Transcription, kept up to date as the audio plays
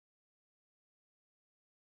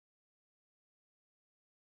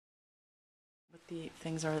the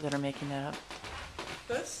things are that are making that up?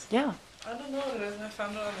 This? Yeah. I don't know what it is. I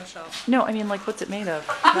found it on the shelf. No, I mean, like, what's it made of?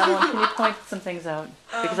 Madeline, can you point some things out?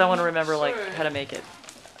 Because I want to remember, like, sure. how to make it.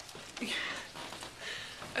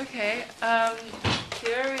 Okay,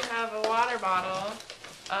 here we have a water bottle,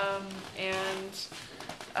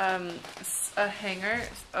 and a hanger,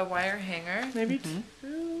 a wire hanger, maybe two,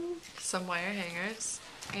 some wire hangers,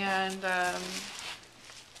 and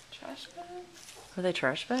trash bags. Are they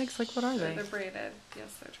trash bags? Like, what are they? They're braided.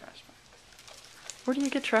 Yes, they're trash bags. Where do you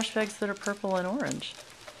get trash bags that are purple and orange?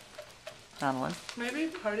 Madeline. Maybe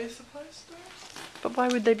party supply stores? But why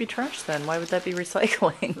would they be trash then? Why would that be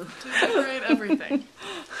recycling? To decorate everything.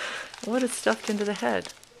 What is stuffed into the head?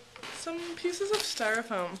 Some pieces of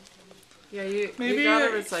styrofoam. Yeah, you Maybe gotta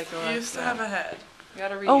recycle it used to have a head. You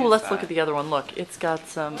gotta reuse Oh, let's that. look at the other one. Look, it's got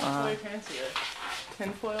some, That's way fancier.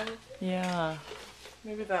 Tinfoil? yeah.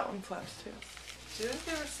 Maybe that one flaps too. Do you think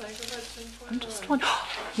they recycle that tinfoil? I'm just wondering,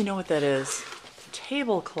 you know what that is?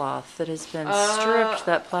 Tablecloth that has been stripped,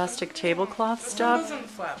 that plastic tablecloth This one stuff. doesn't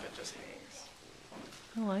flap, it just hangs.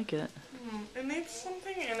 I like it. It needs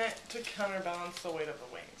something in it to counterbalance the weight of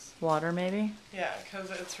the wings. Water, maybe? Yeah, because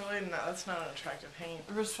it's really not, that's not an attractive hang.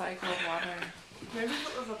 Recycled water. Maybe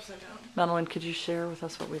if it was upside down. Madeline, could you share with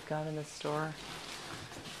us what we've got in this store?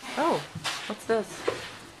 Oh, what's this?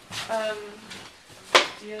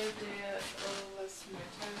 Dia de las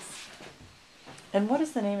Muertas. And what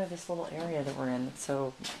is the name of this little area that we're in that's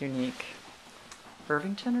so unique?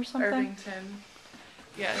 Irvington or something? Irvington.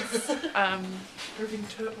 Yes.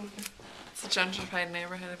 Irvington. It's a gentrified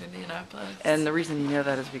neighborhood of Indianapolis. And the reason you know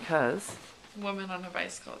that is because? Woman on a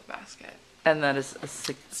bicycle with a basket. And that is a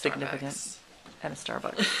significant. Starbucks. And a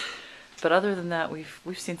Starbucks. But other than that,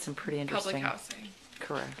 we've seen some pretty interesting. Public housing.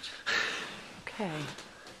 Correct. Okay.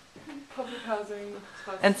 Public housing.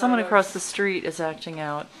 And someone across the street is acting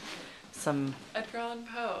out some. Edgar Allan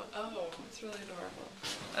Poe. Oh, it's really adorable.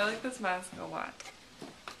 I like this mask a lot.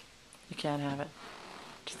 You can't have it.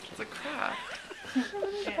 Just It's a craft.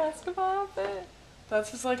 basketball outfit. That's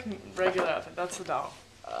his like regular outfit. That's the doll.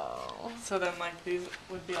 Oh. So then like these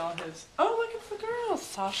would be all his. Oh, look, it's the girls.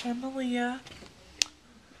 Sasha and Malia.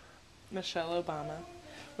 Michelle Obama.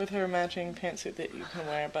 With her matching pantsuit that you can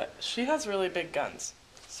wear. But she has really big guns.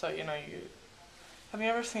 So, you know, have you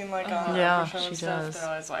ever seen like on Yeah, her show she and stuff? does. They're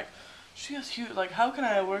always like, she has huge, like how can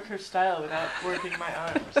I work her style without working my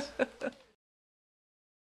arms?